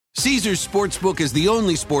Caesars Sportsbook is the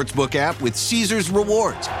only sportsbook app with Caesars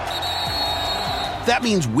Rewards. That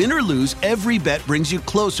means win or lose, every bet brings you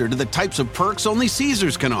closer to the types of perks only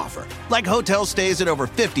Caesars can offer. Like hotel stays at over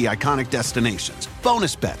 50 iconic destinations,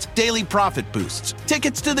 bonus bets, daily profit boosts,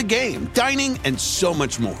 tickets to the game, dining, and so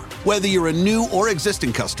much more. Whether you're a new or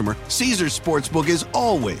existing customer, Caesars Sportsbook is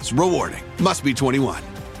always rewarding. Must be 21.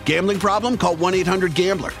 Gambling problem? Call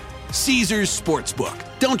 1-800-GAMBLER. Caesars Sportsbook.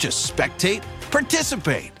 Don't just spectate,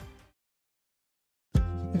 participate.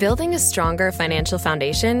 Building a stronger financial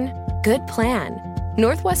foundation? Good plan.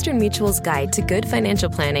 Northwestern Mutual's Guide to Good Financial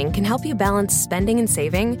Planning can help you balance spending and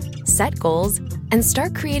saving, set goals, and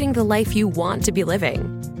start creating the life you want to be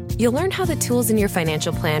living. You'll learn how the tools in your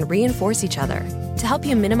financial plan reinforce each other to help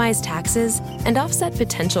you minimize taxes and offset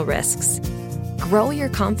potential risks. Grow your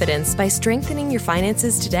confidence by strengthening your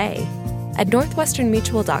finances today at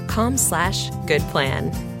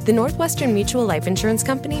northwesternmutual.com/goodplan. The Northwestern Mutual Life Insurance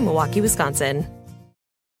Company, Milwaukee, Wisconsin.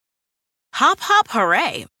 Hop, hop,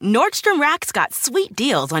 hooray! Nordstrom Rack's got sweet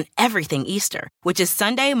deals on everything Easter, which is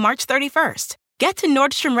Sunday, March 31st. Get to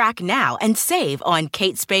Nordstrom Rack now and save on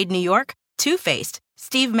Kate Spade New York, Too Faced,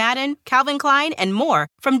 Steve Madden, Calvin Klein, and more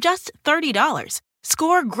from just $30.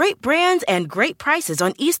 Score great brands and great prices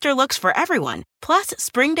on Easter looks for everyone, plus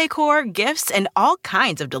spring decor, gifts, and all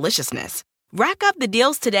kinds of deliciousness. Rack up the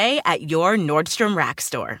deals today at your Nordstrom Rack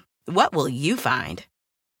store. What will you find?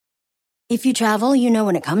 If you travel, you know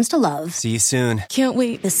when it comes to love. See you soon. Can't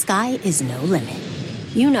wait. The sky is no limit.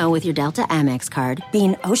 You know with your Delta Amex card,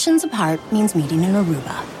 being oceans apart means meeting in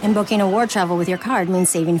Aruba. And booking a war travel with your card means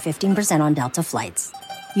saving 15% on Delta flights.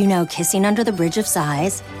 You know kissing under the Bridge of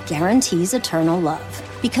Sighs guarantees eternal love.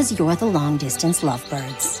 Because you're the long-distance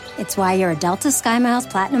lovebirds. It's why you're a Delta SkyMiles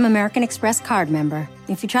Platinum American Express card member.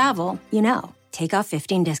 If you travel, you know. Take off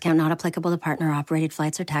 15 discount not applicable to partner-operated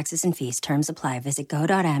flights or taxes and fees. Terms apply. Visit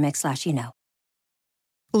go.amex/you-know.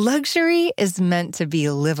 Luxury is meant to be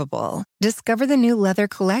livable. Discover the new leather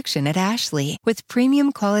collection at Ashley with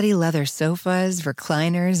premium quality leather sofas,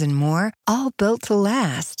 recliners, and more, all built to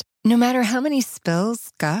last. No matter how many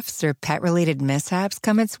spills, scuffs, or pet-related mishaps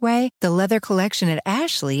come its way, the leather collection at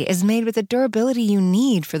Ashley is made with the durability you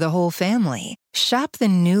need for the whole family. Shop the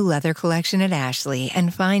new leather collection at Ashley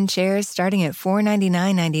and find chairs starting at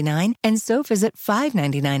 $499.99 and sofas at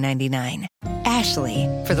 $599.99. Ashley,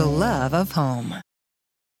 for the love of home.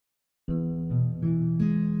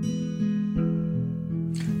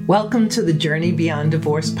 Welcome to the Journey Beyond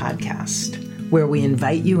Divorce podcast, where we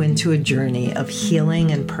invite you into a journey of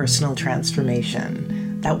healing and personal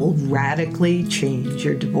transformation that will radically change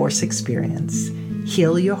your divorce experience,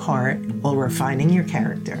 heal your heart while refining your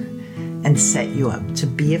character, and set you up to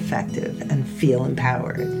be effective and feel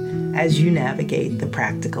empowered as you navigate the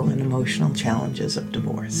practical and emotional challenges of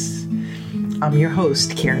divorce. I'm your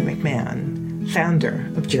host, Karen McMahon, founder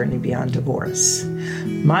of Journey Beyond Divorce.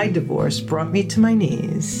 My divorce brought me to my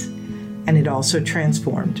knees, and it also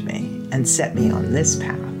transformed me and set me on this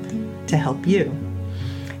path to help you.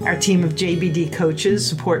 Our team of JBD coaches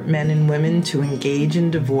support men and women to engage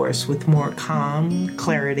in divorce with more calm,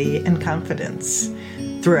 clarity, and confidence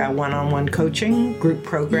through our one-on-one coaching, group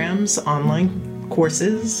programs, online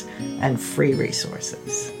courses, and free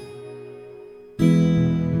resources.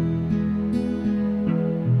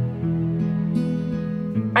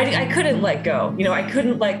 I couldn't let go. I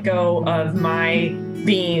couldn't let go of my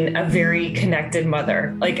being a very connected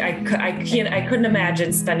mother. Like I couldn't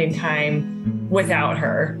imagine spending time without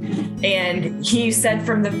her. And he said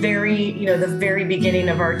from the very beginning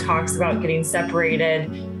of our talks about getting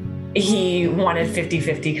separated, he wanted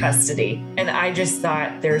 50-50 custody. And I just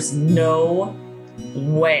thought, there's no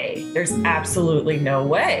way. There's absolutely no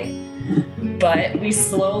way. But we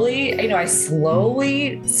slowly, I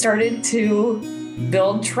slowly started to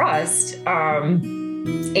build trust. And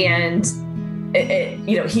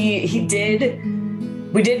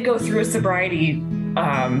we did go through a sobriety,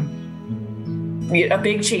 a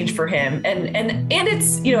big change for him. And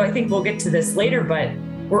it's, I think we'll get to this later, but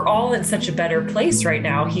we're all in such a better place right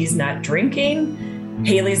now. He's not drinking.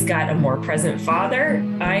 Haley's got a more present father.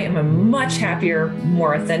 I am a much happier,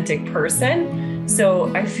 more authentic person. So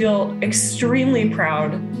I feel extremely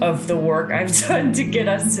proud of the work I've done to get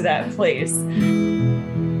us to that place.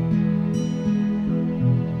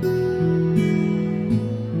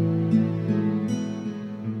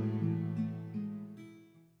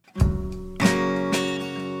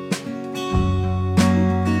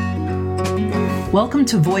 Welcome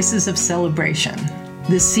to Voices of Celebration,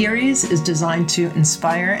 This series is designed to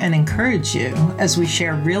inspire and encourage you as we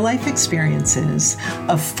share real-life experiences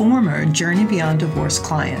of former Journey Beyond Divorce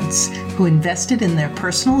clients who invested in their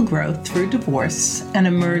personal growth through divorce and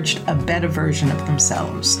emerged a better version of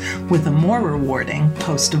themselves with a more rewarding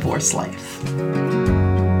post-divorce life.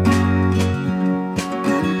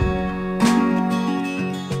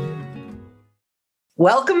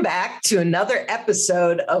 Welcome back to another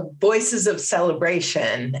episode of Voices of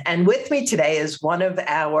Celebration. And with me today is one of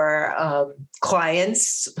our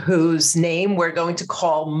clients whose name we're going to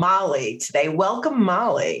call Molly today. Welcome,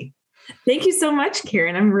 Molly. Thank you so much,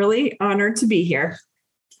 Karen. I'm really honored to be here.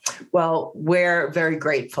 Well, we're very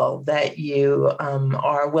grateful that you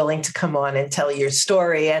are willing to come on and tell your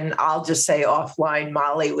story. And I'll just say offline,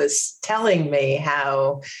 Molly was telling me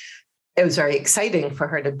how it was very exciting for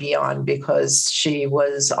her to be on because she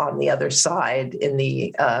was on the other side in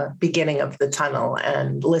the beginning of the tunnel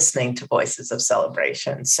and listening to Voices of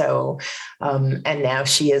Celebration. So, and now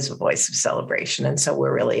she is a voice of celebration. And so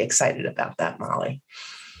we're really excited about that, Molly.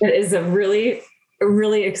 It is a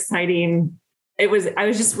really exciting. I was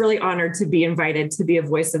just really honored to be invited to be a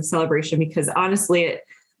voice of celebration because honestly,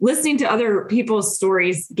 listening to other people's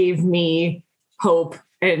stories gave me hope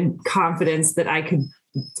and confidence that I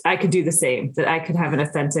could do the same, that I could have an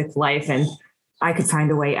authentic life and I could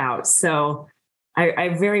find a way out. So I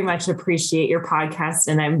very much appreciate your podcast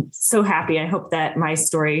and I'm so happy. I hope that my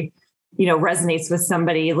story, resonates with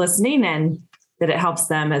somebody listening and that it helps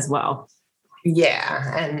them as well.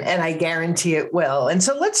 Yeah. And I guarantee it will. And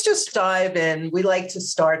so let's just dive in. We like to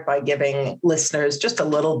start by giving listeners just a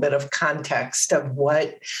little bit of context of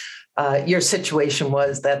what your situation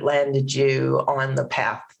was that landed you on the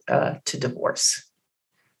path to divorce.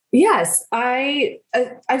 Yes, I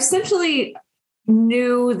essentially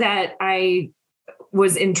knew that I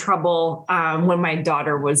was in trouble when my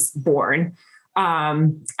daughter was born.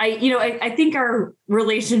 I think our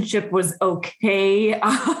relationship was okay,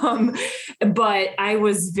 but I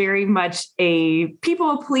was very much a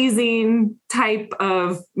people-pleasing type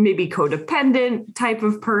of, maybe codependent type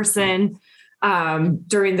of person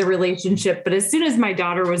during the relationship. But as soon as my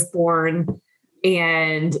daughter was born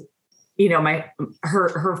and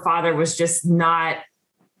her father was just not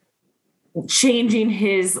changing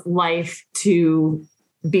his life to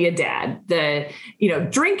be a dad. The,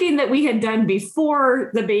 drinking that we had done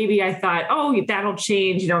before the baby, I thought, oh, that'll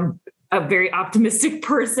change. I'm a very optimistic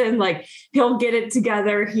person. Like he'll get it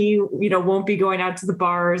together. He, won't be going out to the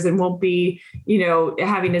bars and won't be,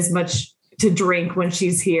 having as much to drink when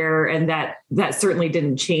she's here. And that certainly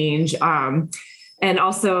didn't change. And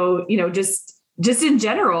also, just in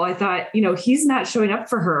general, I thought, he's not showing up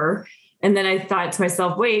for her. And then I thought to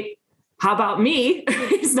myself, wait, how about me?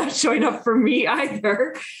 He's not showing up for me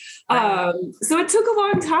either. So it took a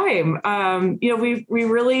long time. I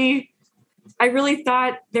really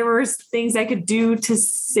thought there were things I could do to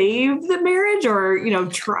save the marriage or,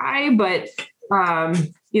 try, but,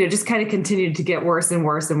 just kind of continued to get worse and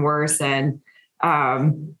worse and worse. And I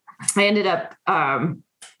ended up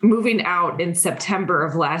moving out in September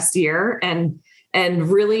of last year. And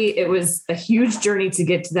really, it was a huge journey to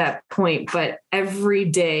get to that point. But every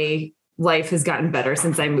day, life has gotten better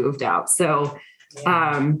since I moved out. So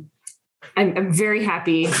I'm very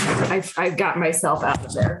happy I've got myself out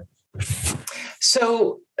of there.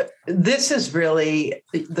 So this is really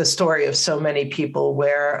the story of so many people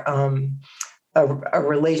where a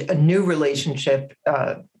new relationship,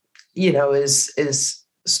 is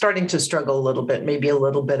starting to struggle a little bit, maybe a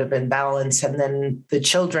little bit of imbalance. And then the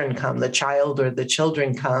child or the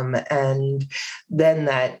children come. And then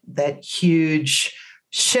that huge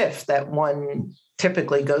shift that one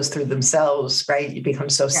typically goes through themselves, right? You become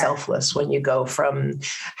so selfless when you go from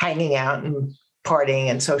hanging out and partying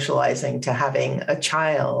and socializing to having a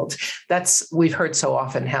child. We've heard so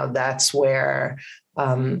often how that's where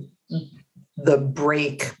the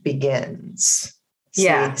break begins.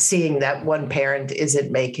 Seeing that one parent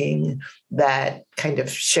isn't making that kind of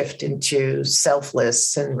shift into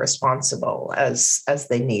selfless and responsible as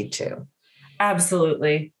they need to.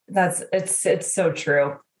 Absolutely. It's so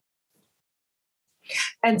true.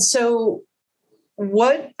 And so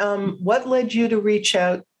what led you to reach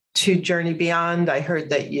out to Journey Beyond? I heard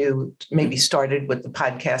that you maybe started with the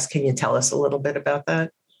podcast. Can you tell us a little bit about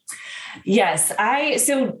that? Yes,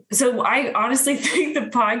 so I honestly think the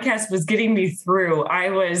podcast was getting me through. I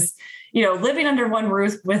was, living under one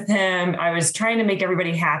roof with him. I was trying to make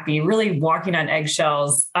everybody happy, really walking on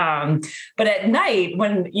eggshells. But at night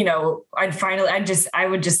when, I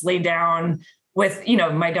would just lay down with,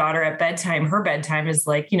 my daughter at bedtime. Her bedtime is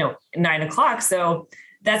like, 9:00. So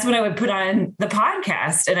that's when I would put on the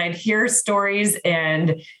podcast and I'd hear stories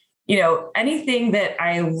and, anything that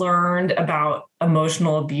I learned about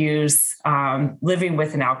emotional abuse, living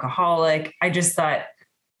with an alcoholic. I just thought,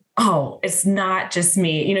 oh, it's not just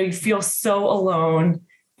me. You feel so alone.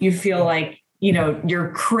 You feel like,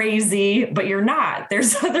 you're crazy, but you're not.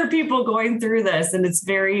 There's other people going through this. And it's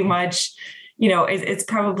very much, it's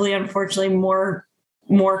probably unfortunately more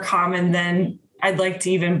common than I'd like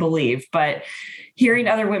to even believe. But hearing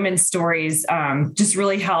other women's stories just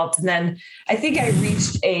really helped. And then I think I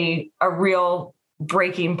reached a real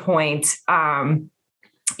breaking point.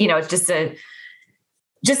 It's just a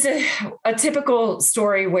typical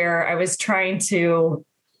story where I was trying to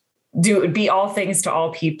be all things to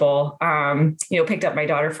all people. Picked up my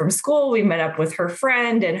daughter from school. We met up with her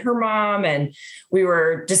friend and her mom, and we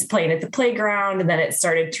were just playing at the playground. And then it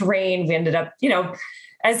started to rain. We ended up,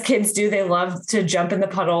 as kids do, they love to jump in the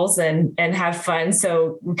puddles and have fun.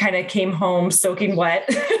 So we kind of came home soaking wet.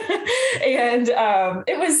 And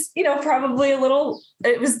it was, probably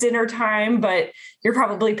it was dinner time, but you're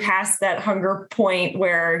probably past that hunger point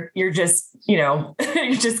where you're just, you're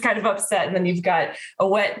just kind of upset. And then you've got a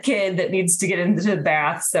wet kid that needs to get into the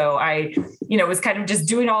bath. So I, was kind of just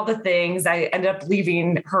doing all the things. I ended up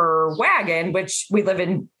leaving her wagon, which we live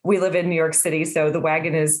in New York City. So the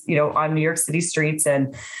wagon is, on New York City streets.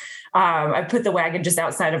 And I put the wagon just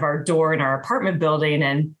outside of our door in our apartment building.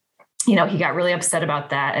 And he got really upset about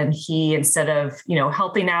that. And he, instead of,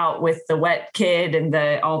 helping out with the wet kid and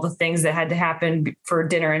all the things that had to happen for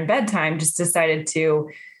dinner and bedtime, just decided to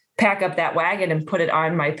pack up that wagon and put it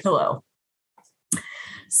on my pillow.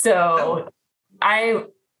 So I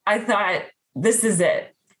thought, this is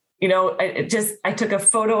it. I took a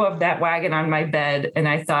photo of that wagon on my bed and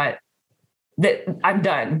I thought that I'm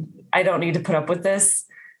done. I don't need to put up with this.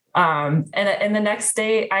 And the next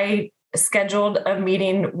day I scheduled a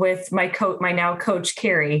meeting with my now coach,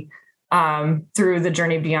 Carrie, through the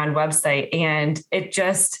Journey Beyond website. And it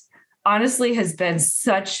just honestly has been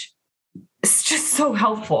it's just so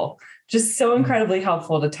helpful, just so incredibly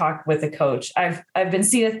helpful to talk with a coach. I've been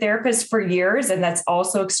seeing a therapist for years, and that's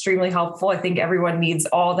also extremely helpful. I think everyone needs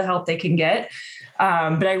all the help they can get.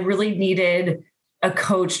 But I really needed a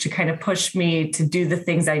coach to kind of push me to do the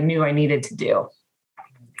things I knew I needed to do,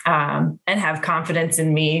 and have confidence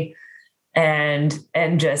in me, and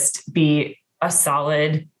just be a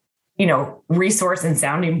solid, resource and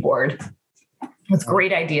sounding board with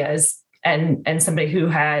great ideas and somebody who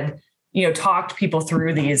had, talked people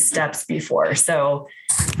through these steps before. So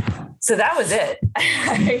that was it.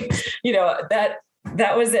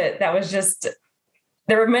 That was it. That was just,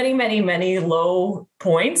 there were many, many, many low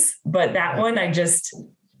points, but that one, I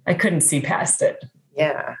couldn't see past it.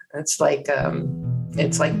 Yeah. It's like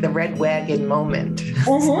the red wagon moment.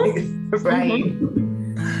 Mm-hmm. Right.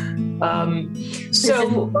 Mm-hmm.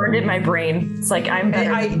 So burned in my brain. It's like I'm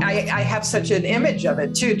better. I have such an image of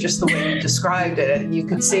it too, just the way you described it. And you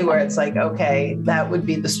can see where it's like, okay, that would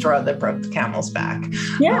be the straw that broke the camel's back.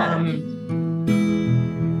 Yeah.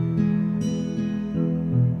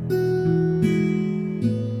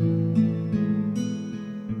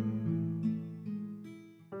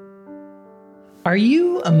 Are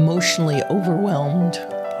you emotionally overwhelmed,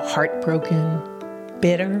 heartbroken,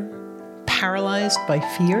 bitter, paralyzed by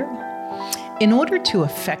fear? In order to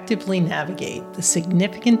effectively navigate the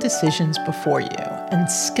significant decisions before you and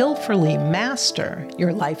skillfully master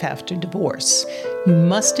your life after divorce, you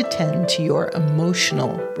must attend to your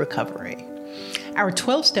emotional recovery. Our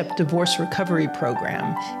 12-step divorce recovery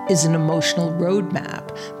program is an emotional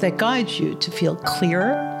roadmap that guides you to feel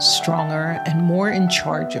clearer, stronger, and more in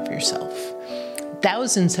charge of yourself.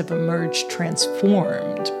 Thousands have emerged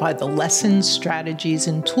transformed by the lessons, strategies,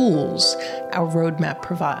 and tools our roadmap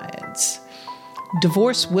provides.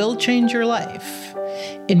 Divorce will change your life.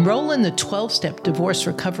 Enroll in the 12-step divorce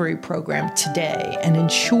recovery program today and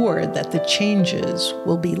ensure that the changes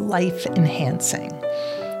will be life-enhancing.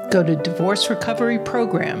 Go to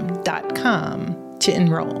divorcerecoveryprogram.com to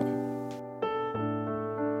enroll.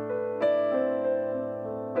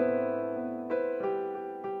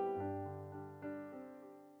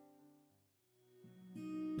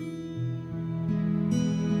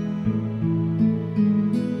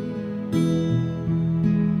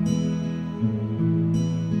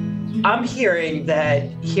 I'm hearing that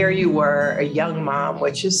here you were, a young mom,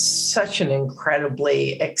 which is such an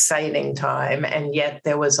incredibly exciting time, and yet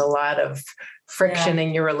there was a lot of friction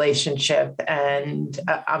in your relationship. And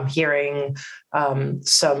I'm hearing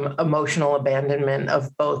some emotional abandonment of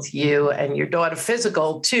both you and your daughter,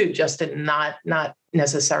 physical too, just in not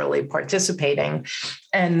necessarily participating.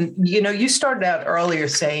 And, you started out earlier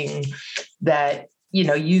saying that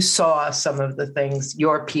you saw some of the things,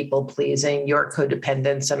 your people pleasing, your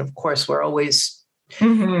codependence. And of course, we're always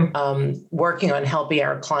working on helping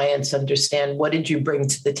our clients understand what did you bring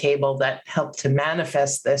to the table that helped to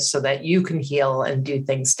manifest this so that you can heal and do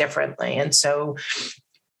things differently. And so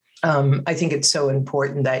I think it's so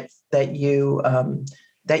important that you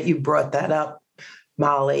brought that up,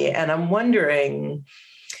 Molly. And I'm wondering,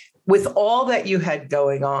 with all that you had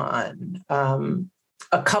going on,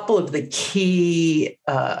 a couple of the key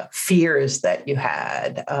fears that you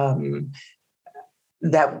had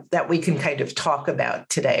that we can kind of talk about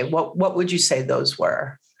today. What would you say those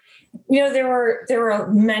were? There were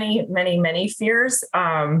many, many, many fears.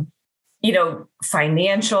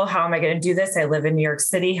 Financial. How am I going to do this? I live in New York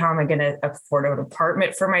City. How am I going to afford an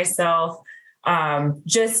apartment for myself?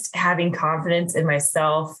 Just having confidence in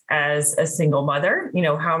myself as a single mother.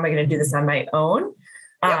 How am I going to do this on my own?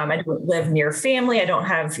 I don't live near family. I don't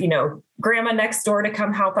have, grandma next door to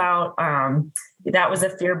come help out. That was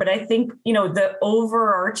a fear. But I think, the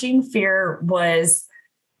overarching fear was,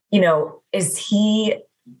 is he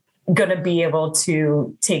going to be able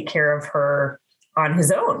to take care of her on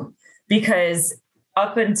his own? Because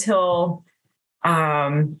up until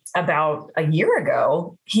about a year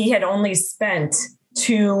ago, he had only spent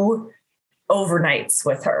 2 overnights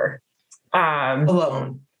with her.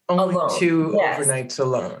 Alone. Only 2 overnights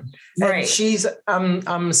alone. And right. She's, I'm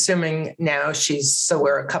assuming now so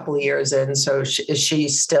we're a couple of years in. So is she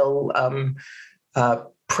still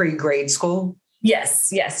pre-grade school?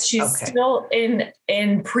 Yes. She's still in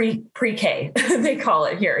pre-K, they call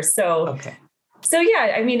it here. So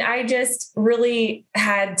yeah, I mean, I just really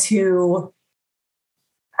had to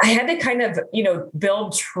kind of,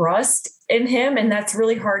 build trust in him. And that's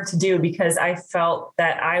really hard to do because I felt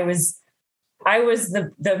that I was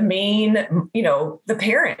the main, the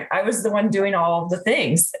parent. I was the one doing all the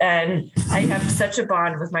things. And I have such a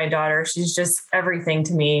bond with my daughter. She's just everything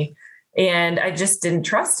to me. And I just didn't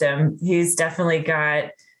trust him. He's definitely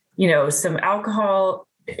got, some alcohol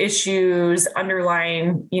issues,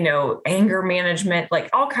 underlying, anger management, like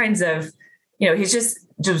all kinds of, he's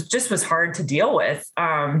just was hard to deal with.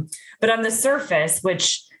 But on the surface,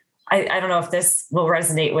 which I don't know if this will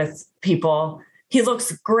resonate with people, he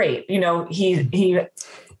looks great. He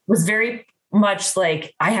was very much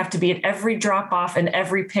like, I have to be at every drop off and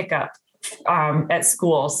every pickup at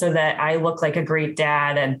school so that I look like a great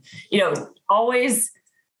dad. And, always,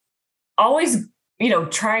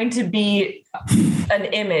 trying to be an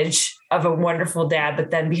image of a wonderful dad,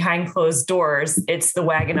 but then behind closed doors, it's the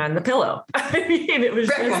wagon on the pillow. I mean, it was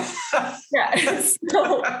just, yeah.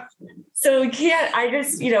 So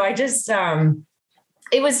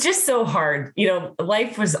it was just so hard.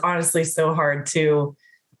 Life was honestly so hard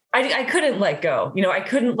I couldn't let go. I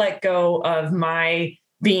couldn't let go of my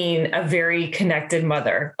being a very connected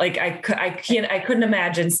mother. Like I couldn't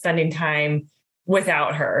imagine spending time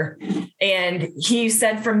without her. And he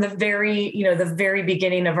said from the very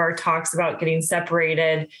beginning of our talks about getting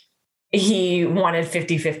separated, he wanted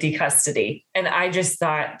 50-50 custody. And I just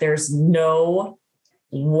thought there's no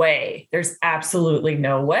way. There's absolutely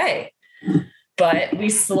no way. But we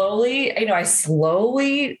slowly, I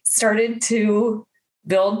slowly started to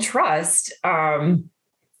build trust. And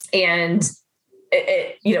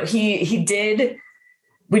we did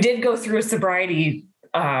go through a sobriety,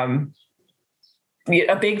 a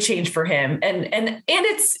big change for him. And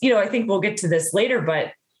it's, I think we'll get to this later,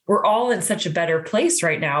 but we're all in such a better place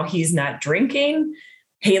right now. He's not drinking.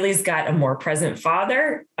 Haley's got a more present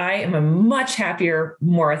father. I am a much happier,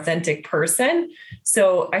 more authentic person.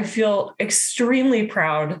 So I feel extremely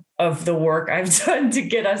proud of the work I've done to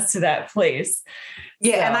get us to that place.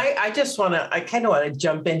 Yeah. So. And I kind of want to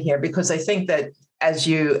jump in here because I think that as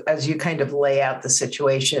you kind of lay out the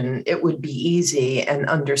situation, it would be easy and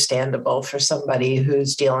understandable for somebody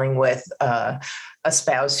who's dealing with a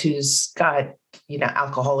spouse who's got,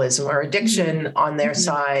 alcoholism or addiction on their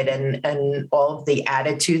side and all of the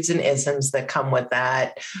attitudes and isms that come with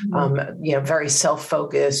that, very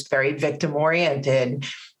self-focused, very victim oriented,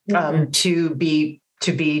 to be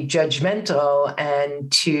judgmental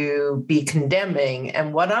and to be condemning.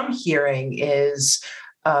 And what I'm hearing is,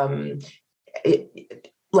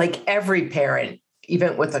 like every parent,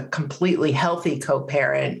 even with a completely healthy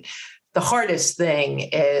co-parent, the hardest thing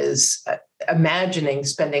is imagining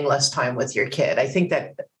spending less time with your kid. I think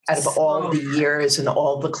that out of all the years and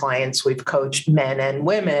all the clients we've coached, men and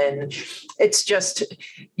women, it's just,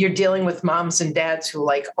 you're dealing with moms and dads who are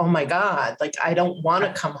like, oh my God, like, I don't want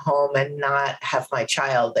to come home and not have my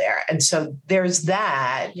child there. And so there's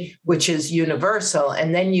that, which is universal.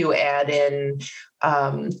 And then you add in,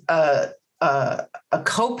 a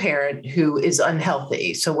co-parent who is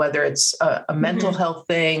unhealthy, so whether it's a mental health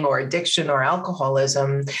thing or addiction or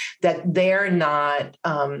alcoholism, that they're not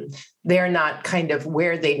kind of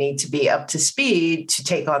where they need to be up to speed to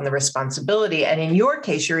take on the responsibility. And in your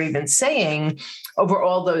case, you're even saying over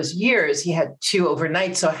all those years, he had 2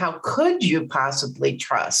 overnights. So how could you possibly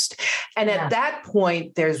trust? And at that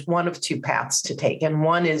point, there's one of 2 paths to take. And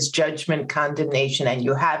one is judgment, condemnation, and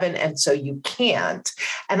you haven't. And so you can't.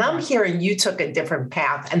 And I'm hearing you took a different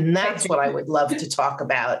path. And that's what I would love to talk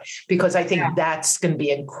about, because I think that's going to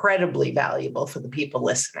be incredibly valuable for the people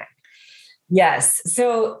listening. Yes.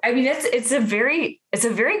 So, I mean, it's a very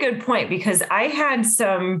good point, because I had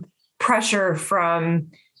some pressure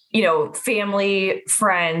from, family,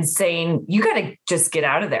 friends saying, you got to just get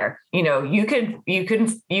out of there. You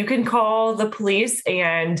can call the police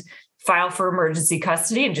and file for emergency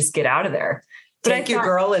custody and just get out of there. But take your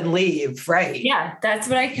girl and leave. Right. Yeah. That's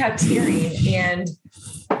what I kept hearing. And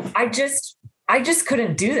I just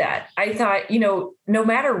couldn't do that. I thought, no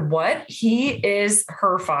matter what, he is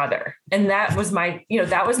her father. And that was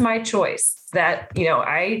my choice, that,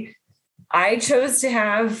 I chose to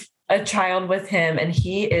have a child with him, and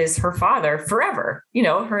he is her father forever,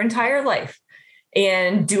 her entire life.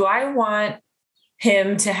 And do I want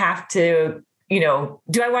him to have to,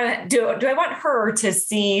 do I want her to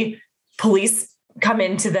see police come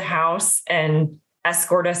into the house and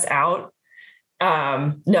escort us out?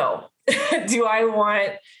 No. Do I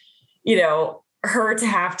want, her to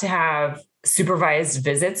have supervised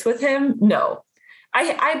visits with him? No.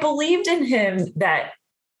 I believed in him that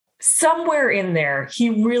somewhere in there,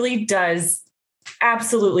 he really does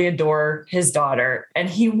absolutely adore his daughter, and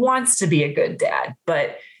he wants to be a good dad,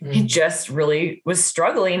 but he just really was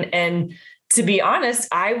struggling. And to be honest,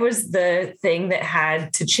 I was the thing that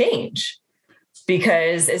had to change,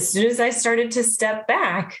 because as soon as I started to step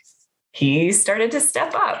back, he started to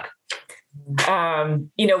step up.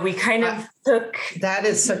 We kind of took. That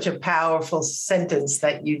is such a powerful sentence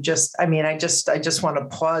that you just, I just want to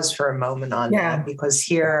pause for a moment on that, because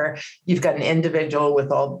here you've got an individual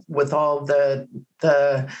with all the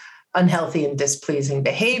unhealthy and displeasing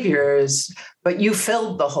behaviors, but you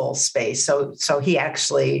filled the whole space. So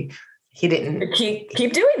he didn't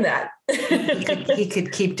keep doing that. he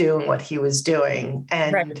could keep doing what he was doing.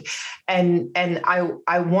 And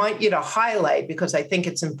I want you to highlight, because I think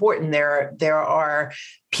it's important. There are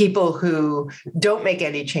people who don't make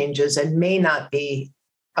any changes and may not be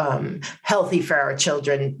healthy for our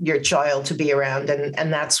children, your child to be around.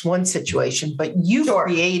 And that's one situation, but you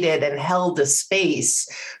created and held a space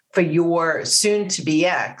for your soon to be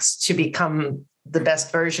ex to become the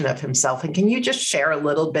best version of himself. And can you just share a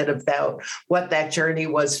little bit about what that journey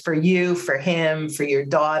was for you, for him, for your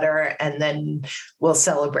daughter, and then we'll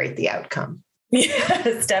celebrate the outcome.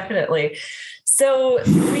 Yes, definitely. So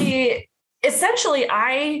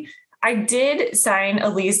I did sign a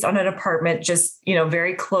lease on an apartment just,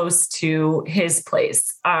 very close to his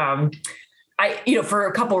place. For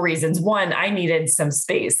a couple of reasons. One, I needed some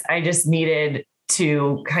space. I just needed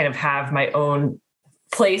to kind of have my own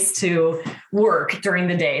place to work during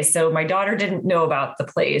the day. So my daughter didn't know about the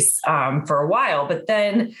place for a while, but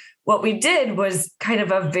then what we did was kind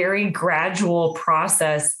of a very gradual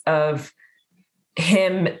process of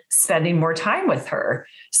him spending more time with her.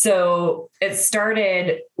 So it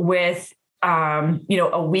started with,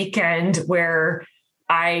 a weekend where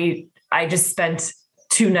I just spent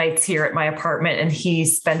 2 nights here at my apartment, and he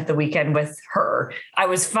spent the weekend with her. I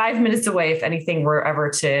was 5 minutes away. If anything were ever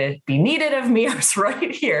to be needed of me, I was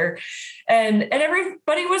right here. And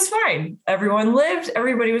everybody was fine. Everyone lived.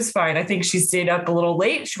 Everybody was fine. I think she stayed up a little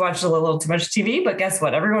late. She watched a little too much TV, but guess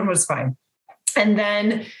what? Everyone was fine. And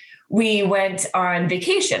then we went on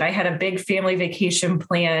vacation. I had a big family vacation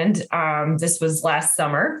planned. This was last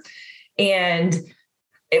summer. And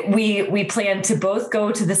we planned to both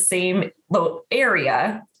go to the same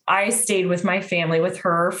area. I stayed with my family with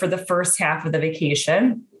her for the first half of the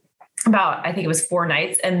vacation, I think it was 4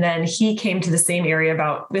 nights. And then he came to the same area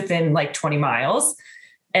about within like 20 miles,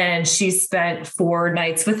 and she spent 4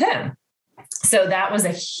 nights with him. So that was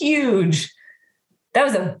a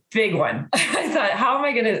big one. I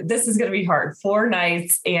thought, this is going to be hard, 4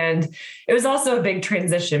 nights. And it was also a big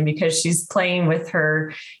transition because she's playing with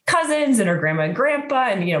her cousins and her grandma and grandpa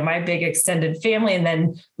and, my big extended family. And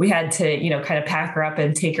then we had to, kind of pack her up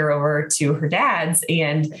and take her over to her dad's.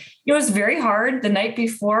 And it was very hard. The night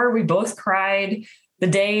before, we both cried. The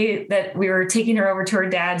day that we were taking her over to her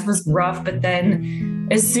dad's was rough. But then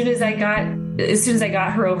as soon as I got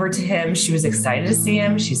her over to him, she was excited to see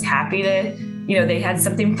him. She's happy to, they had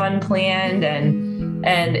something fun planned, and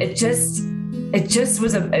it just, it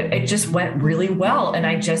just went really well. And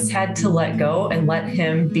I just had to let go and let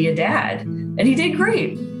him be a dad. And he did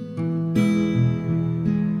great.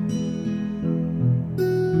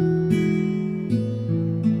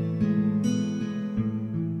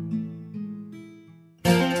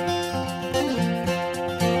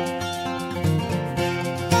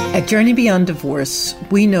 At Journey Beyond Divorce,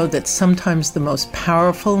 we know that sometimes the most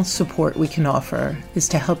powerful support we can offer is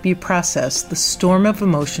to help you process the storm of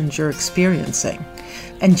emotions you're experiencing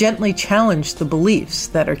and gently challenge the beliefs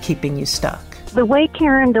that are keeping you stuck. The way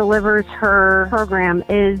Karen delivers her program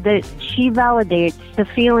is that she validates the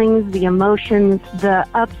feelings, the emotions, the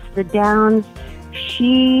ups, the downs.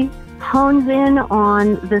 She hones in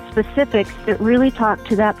on the specifics that really talk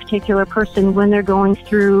to that particular person when they're going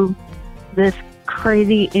through this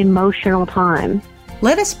crazy emotional time.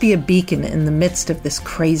 Let us be a beacon in the midst of this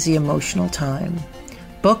crazy emotional time.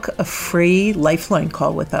 Book a free Lifeline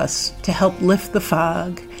call with us to help lift the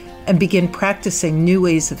fog and begin practicing new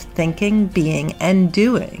ways of thinking, being, and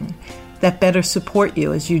doing that better support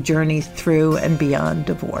you as you journey through and beyond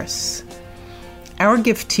divorce. Our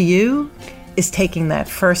gift to you is taking that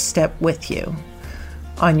first step with you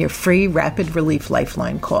on your free Rapid Relief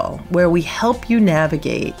Lifeline call, where we help you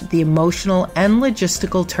navigate the emotional and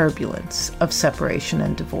logistical turbulence of separation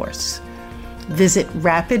and divorce. Visit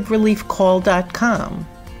rapidreliefcall.com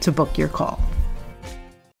to book your call.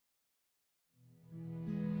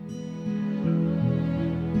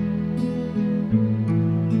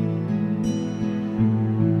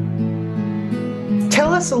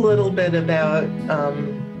 Tell us a little bit about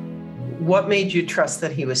what made you trust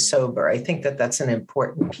that he was sober? I think that that's an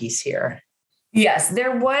important piece here. Yes,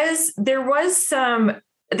 there was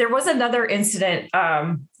another incident,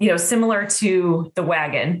 similar to the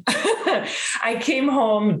wagon. I came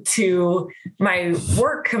home to my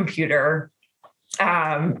work computer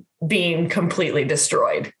being completely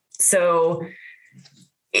destroyed. So,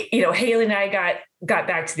 Haley and I got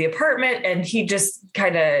back to the apartment, and he just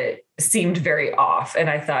kind of seemed very off. And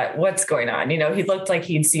I thought, what's going on? He looked like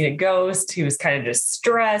he'd seen a ghost. He was kind of just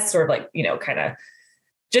stressed, or kind of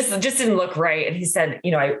just didn't look right. And he said,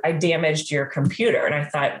 I damaged your computer. And I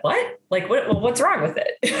thought, what? What's wrong with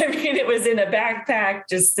it? I mean, it was in a backpack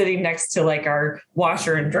just sitting next to our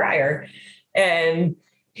washer and dryer. And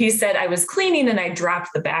he said, I was cleaning and I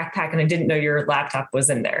dropped the backpack and I didn't know your laptop was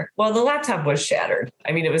in there. Well, the laptop was shattered.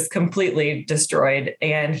 I mean, it was completely destroyed,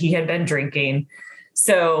 and he had been drinking.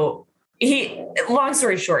 So long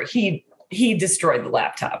story short, he destroyed the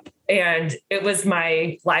laptop, and it was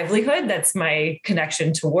my livelihood. That's my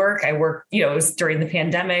connection to work. I work, it was during the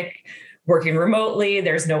pandemic, working remotely.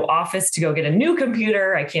 There's no office to go get a new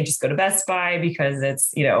computer. I can't just go to Best Buy because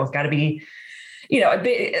it's, got to be,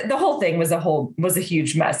 the whole thing was a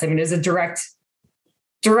huge mess. I mean, it was a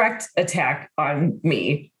direct attack on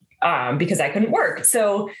me because I couldn't work.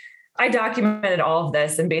 So I documented all of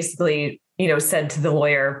this and basically, said to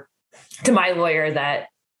my lawyer that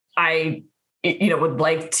I need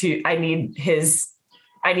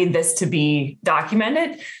this to be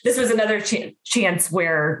documented. This was another chance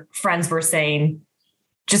where friends were saying,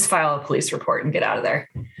 just file a police report and get out of there.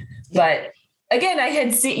 But again, I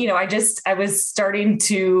had seen, I was starting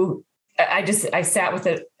to, I sat with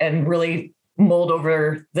it and really mulled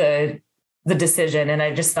over the decision. And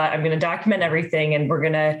I just thought, I'm going to document everything, and we're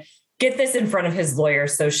going to get this in front of his lawyer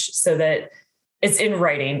so that it's in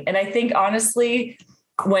writing. And I think, honestly,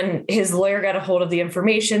 when his lawyer got a hold of the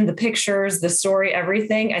information, the pictures, the story,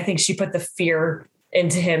 everything, I think she put the fear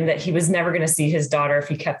into him that he was never going to see his daughter if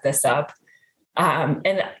he kept this up.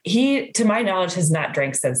 And he, to my knowledge, has not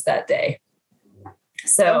drank since that day.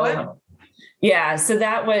 So, yeah, so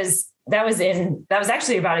that was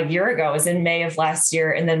actually about a year ago. It was in May of last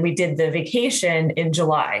year. And then we did the vacation in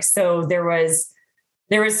July. So there was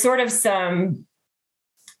sort of some,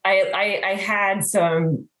 I had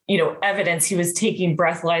some, evidence. He was taking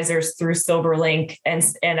breathalyzers through SoberLink,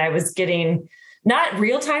 and I was getting not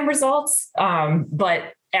real-time results,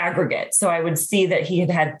 but aggregate. So I would see that he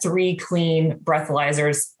had 3 clean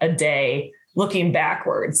breathalyzers a day looking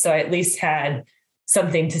backwards. So I at least had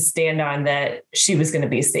something to stand on that she was going to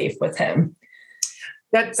be safe with him.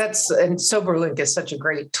 And SoberLink is such a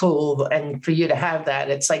great tool. And for you to have that,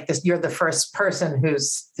 it's like this, you're the first person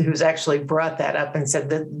who's actually brought that up and said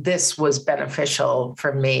that this was beneficial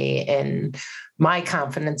for me and my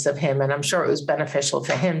confidence of him. And I'm sure it was beneficial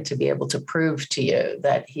for him to be able to prove to you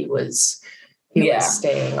that he was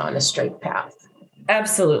staying on a straight path.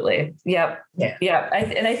 Absolutely. Yep. Yeah. Yeah.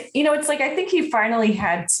 It's like, I think he finally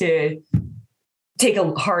had to take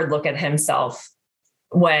a hard look at himself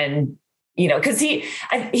when, because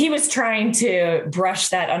he was trying to brush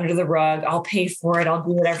that under the rug. I'll pay for it. I'll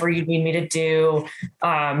do whatever you need me to do.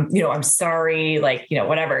 I'm sorry,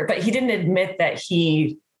 whatever. But he didn't admit that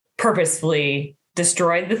he purposefully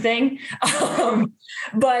destroyed the thing.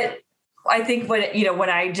 But I think when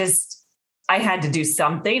I had to do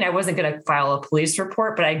something. I wasn't going to file a police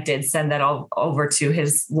report, but I did send that all over to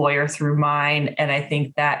his lawyer through mine. And I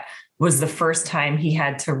think that was the first time he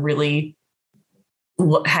had to really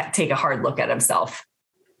take a hard look at himself.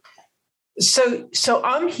 So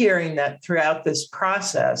I'm hearing that throughout this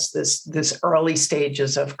process, this early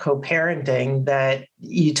stages of co-parenting, that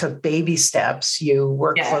you took baby steps. You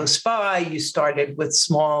were close by. You started with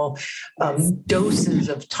small doses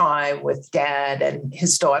of time with dad and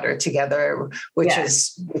his daughter together, which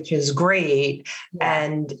is great.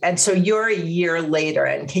 Yeah. And so you're a year later.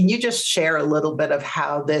 And can you just share a little bit of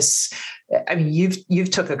how this? I mean, you've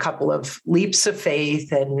took a couple of leaps of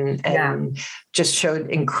faith and just showed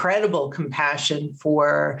incredible compassion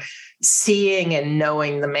for seeing and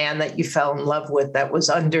knowing the man that you fell in love with that was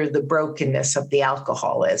under the brokenness of the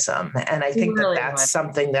alcoholism. And I think that's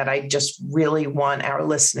something that I just really want our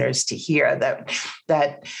listeners to hear,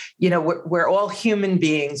 that we're all human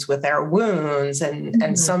beings with our wounds,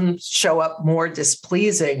 and some show up more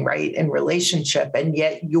displeasing, right, in relationship. And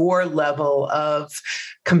yet your level of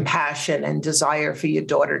compassion and desire for your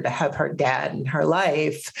daughter to have her dad in her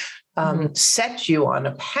life set you on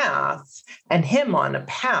a path, and him on a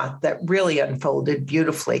path that really unfolded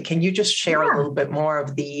beautifully. Can you just share a little bit more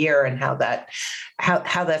of the year and how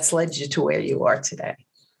that's led you to where you are today?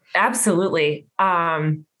 Absolutely. I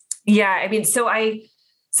mean, so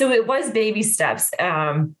it was baby steps.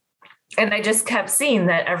 And I just kept seeing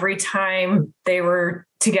that every time they were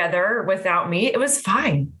together without me, it was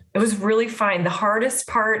fine. It was really fine. The hardest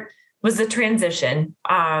part was the transition.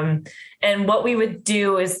 And what we would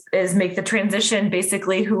do is make the transition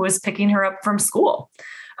basically who was picking her up from school.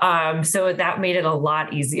 So that made it a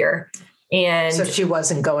lot easier. And so she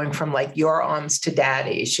wasn't going from like your arms to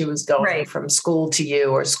daddy. She was going from school to you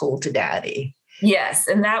or school to daddy. Yes.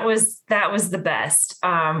 And that was the best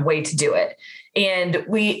way to do it. And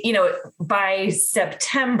we, by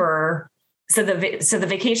September, so the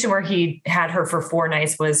vacation where he had her for 4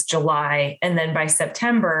 nights was July. And then by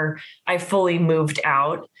September, I fully moved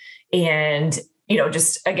out and,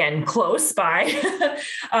 just again, close by.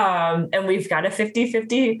 And we've got a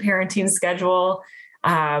 50-50 parenting schedule.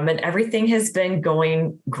 And everything has been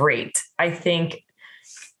going great. I think,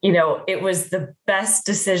 it was the best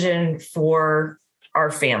decision for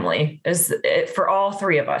our family, for all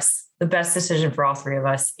three of us, the best decision for all three of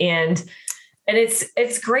us. And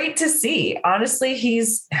it's great to see. Honestly,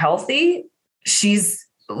 he's healthy. She's,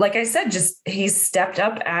 like I said, he's stepped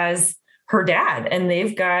up as her dad, and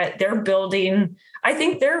they're building, I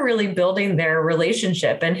think they're really building their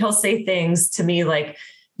relationship. And he'll say things to me like,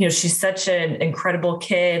 she's such an incredible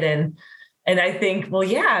kid. And I think, well,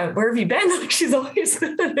 yeah, where have you been? Like, she's always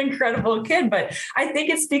been an incredible kid, but I think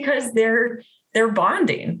it's because they're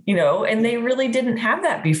bonding, and they really didn't have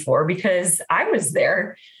that before because I was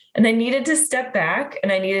there. And I needed to step back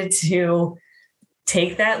and I needed to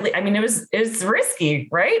take that. I mean, it was risky,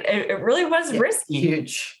 right? It really was risky.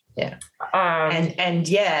 Huge. Yeah. And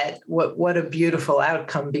yet what a beautiful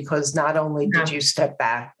outcome, because not only did you step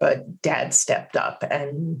back, but dad stepped up,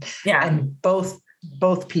 and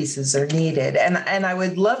both pieces are needed. And I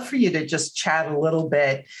would love for you to just chat a little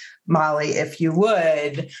bit, Molly, if you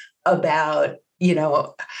would, about,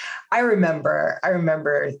 I remember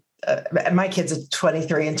my kids are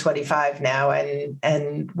 23 and 25 now.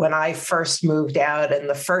 And when I first moved out and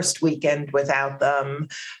the first weekend without them,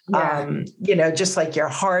 just like your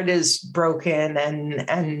heart is broken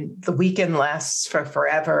and the weekend lasts for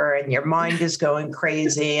forever and your mind is going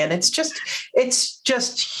crazy. And it's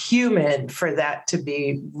just human for that to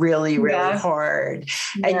be really, really hard.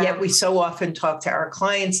 Yeah. And yet we so often talk to our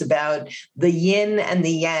clients about the yin and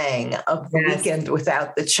the yang of the weekend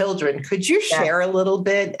without the children. Could you share a little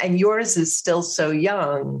bit? And yours is still so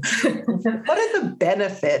young. What are the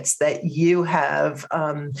benefits that you have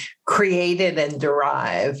created and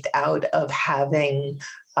derived out of having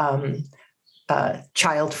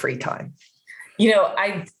child-free time?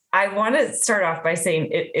 I want to start off by saying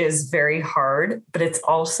it is very hard, but it's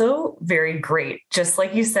also very great. Just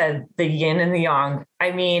like you said, the yin and the yang.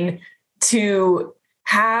 I mean, to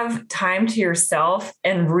have time to yourself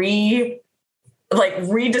and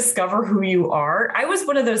rediscover who you are. I was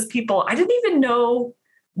one of those people, I didn't even know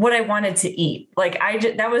what I wanted to eat.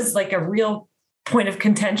 That was like a real point of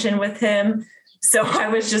contention with him. So I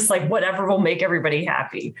was just like, whatever will make everybody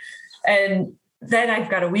happy. And then I've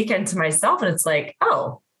got a weekend to myself and it's like,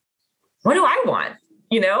 oh, what do I want?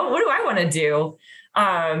 What do I want to do?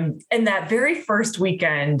 And that very first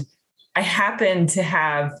weekend, I happened to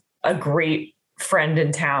have a great friend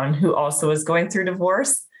in town who also was going through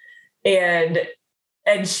divorce. And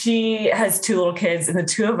she has 2 little kids, and the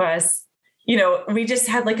 2 of us, we just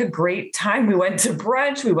had like a great time. We went to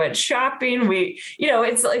brunch, we went shopping.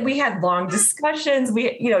 It's like we had long discussions.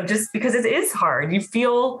 Just because it is hard,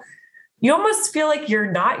 you almost feel like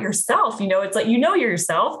you're not yourself. It's like, you're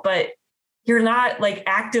yourself, but you're not like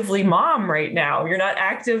actively mom right now. You're not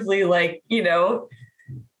actively like,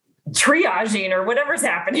 triaging or whatever's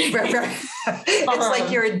happening. Right. It's like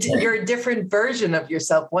you're a different version of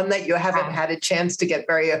yourself, one that you haven't had a chance to get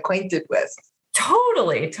very acquainted with.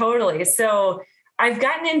 Totally. So I've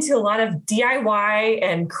gotten into a lot of DIY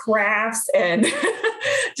and crafts and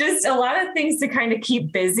just a lot of things to kind of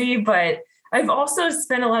keep busy. But I've also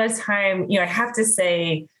spent a lot of time, I have to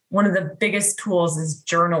say, one of the biggest tools is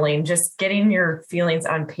journaling. Just getting your feelings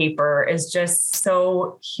on paper is just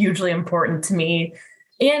so hugely important to me.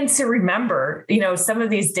 And to remember, some of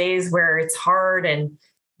these days where it's hard and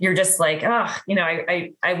you're just like,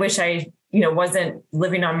 I wish I, wasn't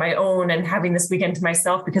living on my own and having this weekend to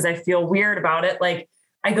myself because I feel weird about it. Like,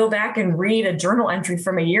 I go back and read a journal entry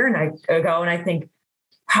from a year ago and I think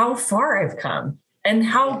how far I've come and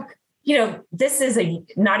how, this is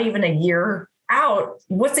not even a year out.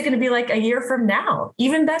 What's it going to be like a year from now?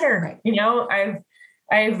 Even better.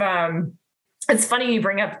 It's funny you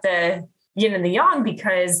bring up the yin and the yang,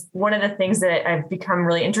 because one of the things that I've become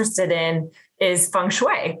really interested in is feng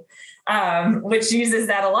shui, which uses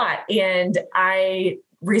that a lot. And I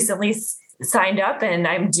recently signed up and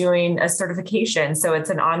I'm doing a certification. So it's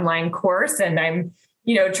an online course and I'm,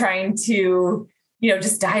 trying to,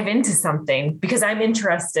 just dive into something because I'm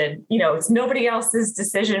interested. It's nobody else's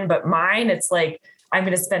decision but mine. It's like, I'm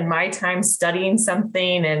going to spend my time studying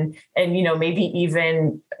something and, maybe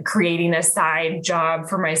even creating a side job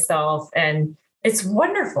for myself. And it's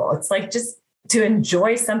wonderful. It's like just to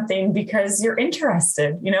enjoy something because you're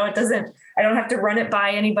interested, I don't have to run it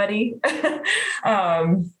by anybody.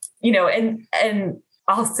 And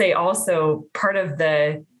I'll say also part of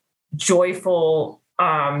the joyful,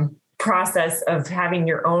 process of having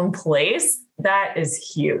your own place, that is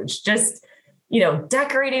huge. Just,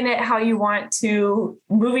 decorating it how you want to,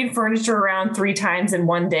 moving furniture around 3 times in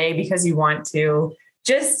one day because you want to,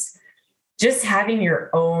 just having your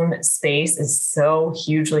own space is so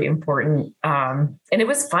hugely important. And it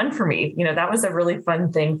was fun for me. That was a really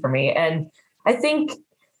fun thing for me. And I think,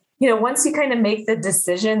 once you kind of make the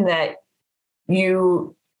decision that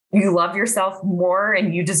you love yourself more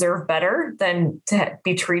and you deserve better than to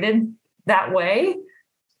be treated that way,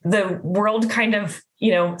 the world kind of,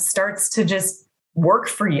 starts to just work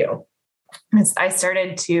for you. I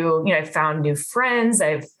started to, I found new friends.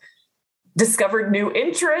 I've discovered new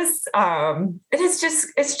interests.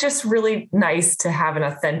 It's just really nice to have an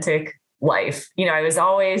authentic life. I was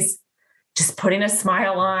always just putting a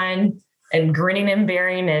smile on and grinning and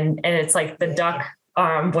bearing. And it's like the duck,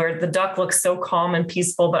 where the duck looks so calm and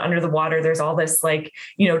peaceful, but under the water, there's all this like,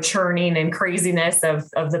 churning and craziness of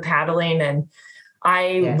the paddling. And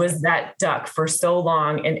I was that duck for so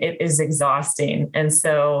long and it is exhausting. And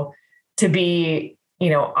so to be,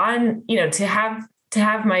 to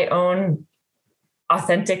have my own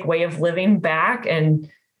authentic way of living back and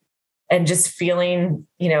just feeling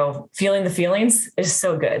the feelings is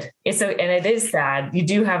so good. And it is sad. You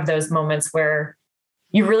do have those moments where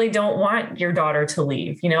you really don't want your daughter to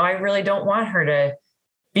leave. I really don't want her to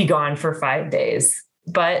be gone for 5 days,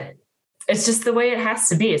 but it's just the way it has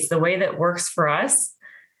to be. It's the way that works for us.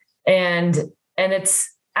 And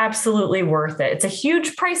it's absolutely worth it. It's a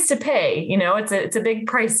huge price to pay. It's a big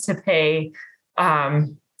price to pay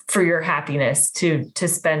for your happiness to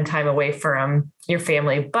spend time away from your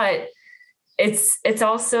family. But it's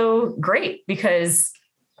also great because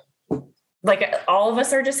like all of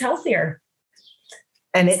us are just healthier.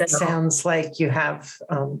 And it sounds like you have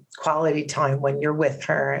quality time when you're with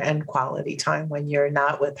her and quality time when you're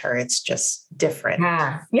not with her. It's just different.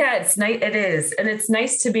 Yeah, it's nice. It is. And it's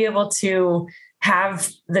nice to be able to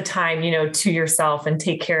have the time, to yourself and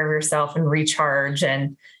take care of yourself and recharge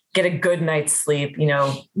and get a good night's sleep,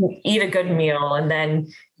 eat a good meal. And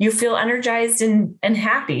then you feel energized and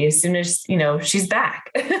happy as soon as, she's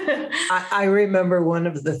back. I remember one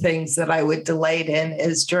of the things that I would delight in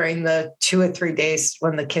is during the 2 or 3 days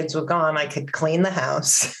when the kids were gone, I could clean the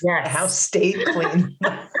house. Yes. The house stayed clean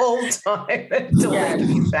the whole time until they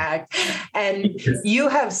came back. And you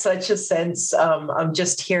have such a sense, I'm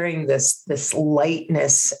just hearing this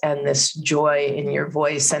lightness and this joy in your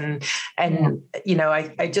voice. And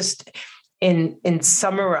I just, in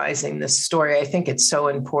summarizing this story, I think it's so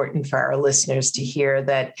important for our listeners to hear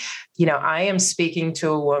that, I am speaking to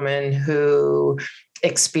a woman who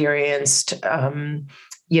experienced,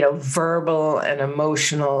 verbal and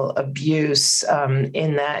emotional abuse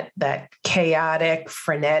in that chaotic,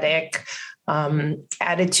 frenetic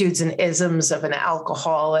attitudes and isms of an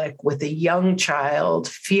alcoholic with a young child,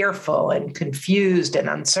 fearful and confused and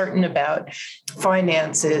uncertain about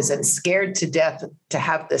finances and scared to death to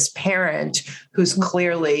have this parent who's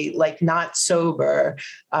clearly not sober,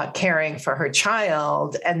 caring for her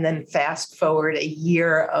child. And then fast forward a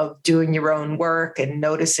year of doing your own work and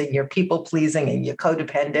noticing your people pleasing and your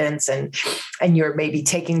codependence and you're maybe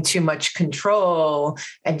taking too much control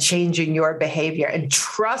and changing your behavior and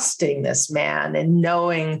trusting this man and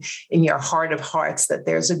knowing in your heart of hearts that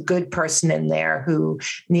there's a good person in there who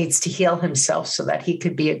needs to heal himself so that he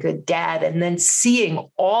could be a good dad. And then seeing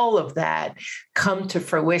all of that come to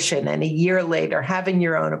fruition. And a year later, having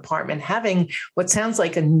your own apartment, having what sounds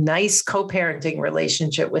like a nice co-parenting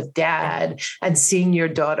relationship with dad, and seeing your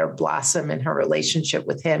daughter blossom in her relationship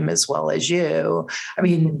with him as well as you. I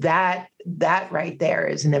mean, that right there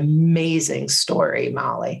is an amazing story,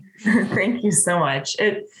 Molly. Thank you so much.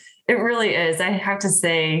 It really is. I have to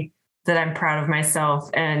say that I'm proud of myself.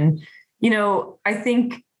 And, I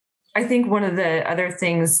think one of the other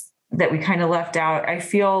things that we kind of left out, I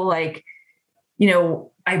feel like,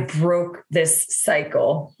 I broke this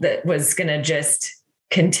cycle that was going to just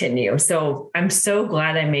continue. So I'm so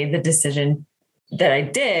glad I made the decision that I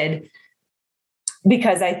did,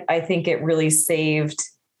 because I think it really saved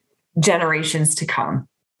generations to come,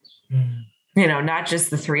 not just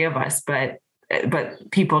the three of us, but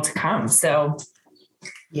people to come. So.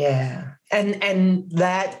 Yeah. And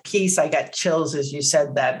that piece, I got chills as you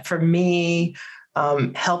said that. For me,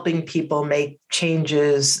 helping people make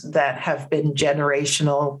changes that have been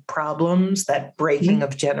generational problems, that breaking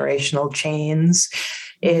of generational chains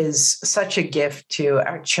is such a gift to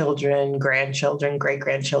our children, grandchildren,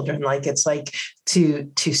 great-grandchildren. It's like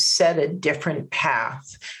to set a different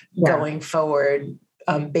path going forward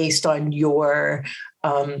based on your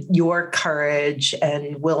courage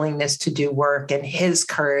and willingness to do work, and his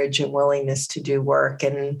courage and willingness to do work.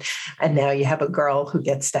 And now you have a girl who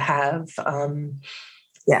gets to have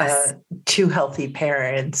two healthy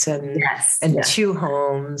parents and two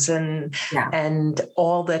homes and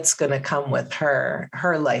all that's going to come with her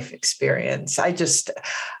life experience. I just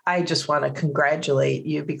want to congratulate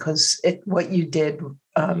you, because what you did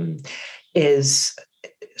is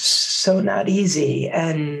so not easy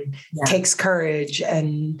and takes courage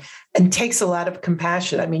and takes a lot of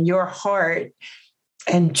compassion. I mean, your heart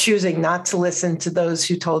and choosing not to listen to those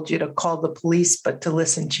who told you to call the police, but to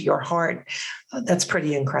listen to your heart. That's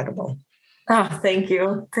pretty incredible. Oh, thank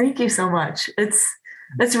you. Thank you so much.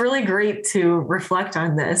 It's really great to reflect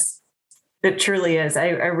on this. It truly is.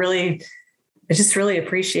 I just really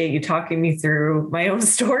appreciate you talking me through my own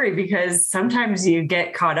story, because sometimes you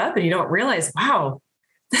get caught up and you don't realize, wow,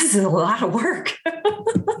 this is a lot of work.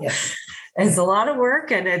 It's a lot of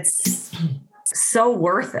work, and it's so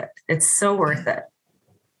worth it. It's so worth it.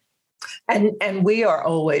 And we are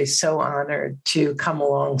always so honored to come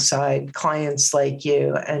alongside clients like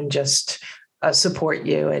you and just support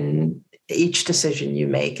you in each decision you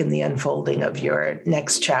make in the unfolding of your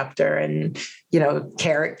next chapter. And,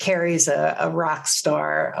 Carrie's a rock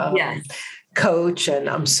star coach, and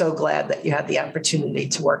I'm so glad that you had the opportunity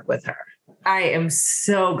to work with her. I am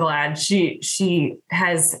so glad. She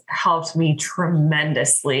has helped me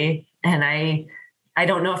tremendously, and I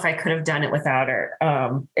don't know if I could have done it without her.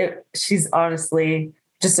 She's honestly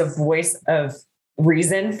just a voice of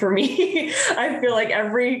reason for me. I feel like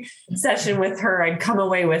every session with her, I'd come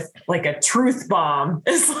away with like a truth bomb.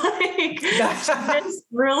 It's like, it's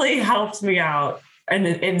really helped me out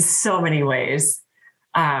in so many ways.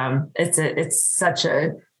 It's such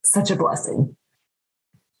a blessing.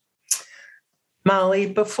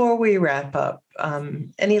 Molly, before we wrap up,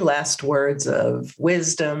 any last words of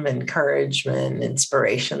wisdom, encouragement,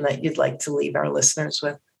 inspiration that you'd like to leave our listeners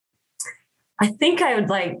with? I think I would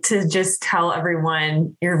like to just tell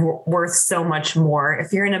everyone you're worth so much more.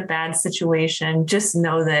 If you're in a bad situation, just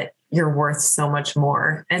know that you're worth so much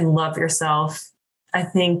more and love yourself. I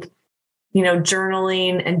think,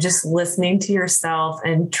 journaling and just listening to yourself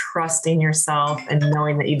and trusting yourself and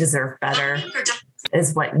knowing that you deserve better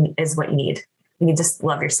is what you need. You just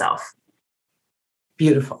love yourself.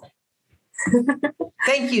 Beautiful.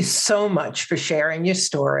 Thank you so much for sharing your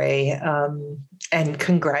story, and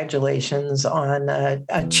congratulations on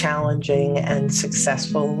a challenging and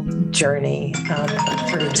successful journey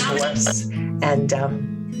through divorce. And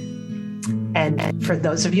And for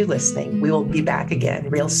those of you listening, we will be back again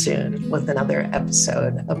real soon with another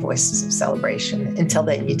episode of Voices of Celebration. Until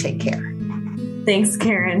then, you take care. Thanks,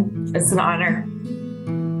 Karen. It's an honor.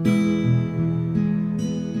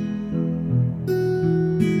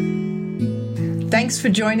 Thanks for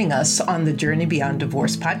joining us on the Journey Beyond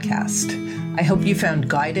Divorce podcast. I hope you found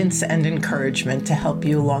guidance and encouragement to help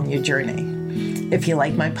you along your journey. If you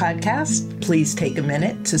like my podcast, please take a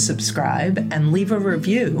minute to subscribe and leave a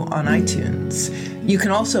review on iTunes. You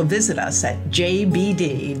can also visit us at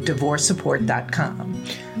jbddivorcesupport.com,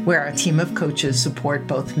 where our team of coaches support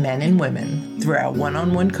both men and women through our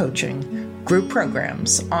one-on-one coaching, group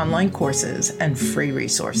programs, online courses, and free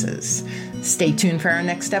resources. Stay tuned for our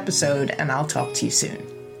next episode, and I'll talk to you soon.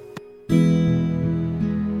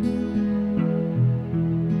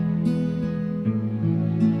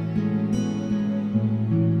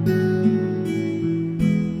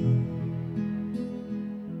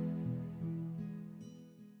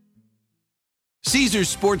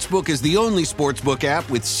 Caesars Sportsbook is the only sportsbook app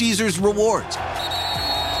with Caesars Rewards.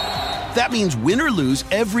 That means win or lose,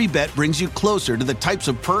 every bet brings you closer to the types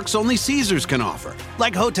of perks only Caesars can offer,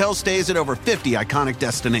 like hotel stays at over 50 iconic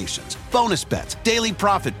destinations, bonus bets, daily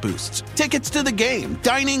profit boosts, tickets to the game,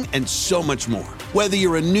 dining, and so much more. Whether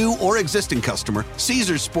you're a new or existing customer,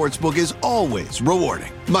 Caesars Sportsbook is always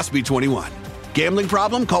rewarding. Must be 21. Gambling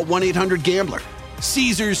problem? Call 1-800-GAMBLER.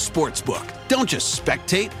 Caesars Sportsbook. Don't just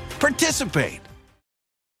spectate, participate.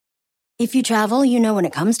 If you travel, you know when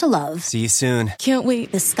it comes to love. See you soon. Can't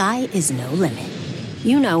wait. The sky is no limit.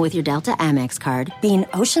 You know with your Delta Amex card, being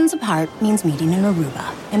oceans apart means meeting in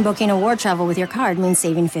Aruba. And booking award travel with your card means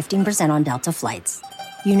saving 15% on Delta flights.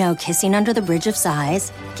 You know kissing under the Bridge of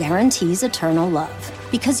Sighs guarantees eternal love.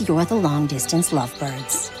 Because you're the long-distance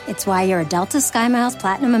lovebirds. It's why you're a Delta SkyMiles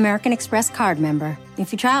Platinum American Express card member.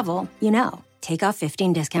 If you travel, you know. Take off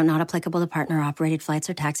 15 discount not applicable to partner-operated flights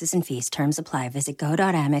or taxes and fees. Terms apply. Visit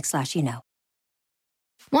go.amex/you-know.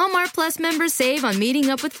 Walmart Plus members save on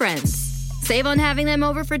meeting up with friends. Save on having them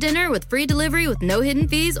over for dinner with free delivery with no hidden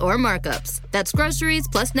fees or markups. That's groceries,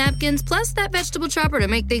 plus napkins, plus that vegetable chopper to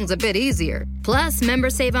make things a bit easier. Plus,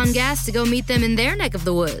 members save on gas to go meet them in their neck of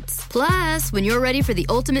the woods. Plus, when you're ready for the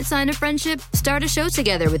ultimate sign of friendship, start a show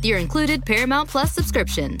together with your included Paramount Plus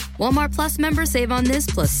subscription. Walmart Plus members save on this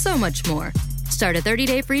plus so much more. Start a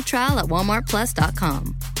 30-day free trial at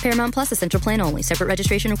walmartplus.com. Paramount Plus Essential Plan only. Separate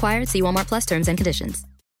registration required. See Walmart Plus terms and conditions.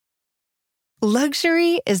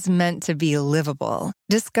 Luxury is meant to be livable.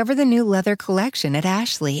 Discover the new leather collection at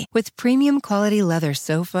Ashley with premium quality leather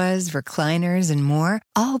sofas, recliners, and more,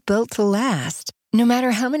 all built to last. No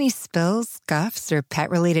matter how many spills, scuffs, or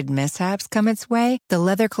pet-related mishaps come its way, the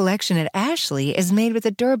leather collection at Ashley is made with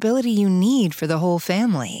the durability you need for the whole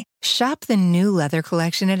family. Shop the new leather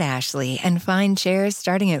collection at Ashley and find chairs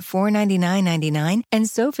starting at $499.99 and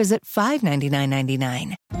sofas at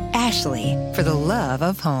 $599.99. Ashley, for the love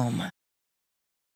of home.